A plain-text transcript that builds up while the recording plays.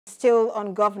Still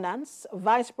on governance,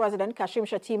 Vice President Kashim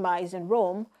Shettima is in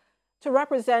Rome to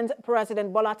represent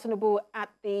President BOLA Tinubu at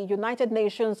the United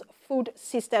Nations Food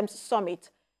Systems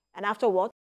Summit. And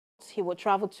afterwards, he will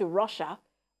travel to Russia,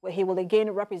 where he will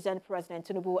again represent President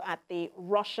Tinubu at the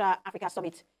Russia-Africa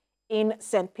Summit in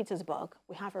St. Petersburg.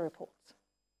 We have a report.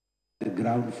 The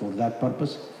ground for that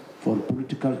purpose, for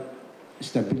political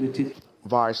stability.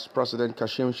 Vice President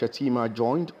Kashim Shettima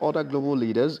joined other global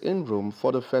leaders in Rome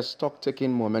for the first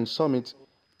stock-taking moment summit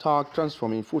tagged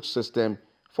Transforming Food System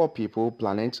for People,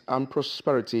 Planet and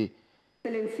Prosperity.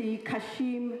 Excellency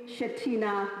Kashim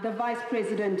Shettima, the Vice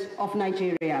President of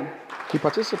Nigeria. He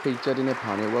participated in a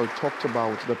panel where he talked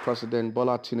about the President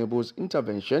BOLA Tinubu's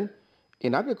intervention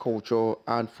in agriculture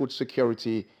and food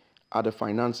security at the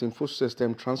Financing Food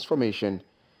System Transformation.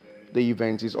 The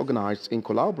event is organized in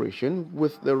collaboration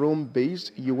with the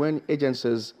Rome-based UN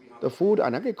agencies, the Food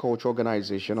and Agriculture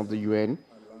Organization of the UN,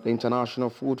 the International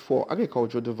Food for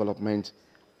Agricultural Development,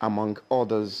 among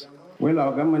others. Well,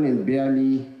 our government is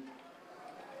barely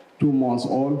 2 months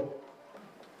old,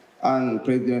 and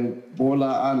President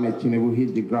BOLA Tinubu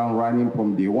hit the ground running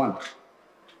from day one,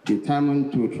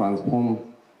 determined to transform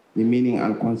the meaning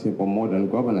and concept of modern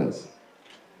governance,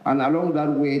 and along that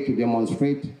way to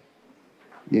demonstrate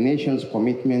the nation's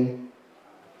commitment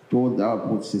toward our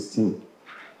food system.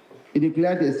 He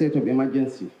declared a state of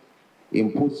emergency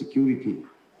in food security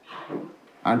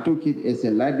and took it as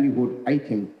a livelihood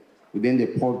item within the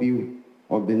purview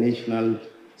of the National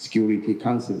Security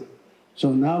Council.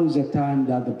 So now is the time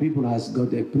that the people has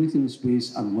got a breathing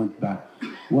space and went back.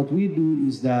 What we do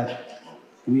is that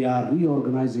we are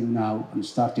reorganizing now and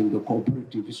starting the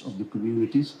cooperatives of the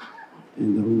communities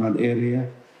in the rural area,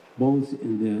 both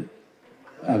in the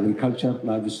agriculture,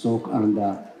 livestock, and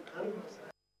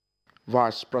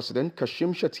Vice President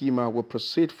Kashim Shettima will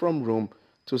proceed from Rome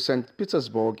to St.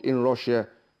 Petersburg in Russia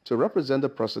to represent the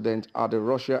president at the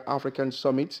Russia-African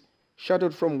Summit,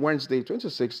 scheduled from Wednesday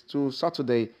 26th to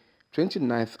Saturday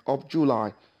 29th of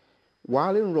July.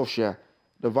 While in Russia,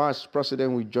 the Vice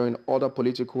President will join other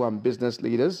political and business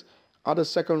leaders at the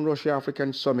second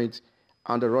Russia-African Summit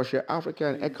and the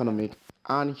Russia-African Economic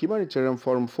and Humanitarian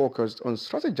Forum focused on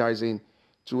strategizing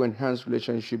to enhance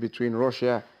relationship between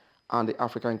Russia and the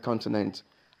African continent,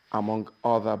 among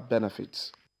other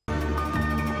benefits.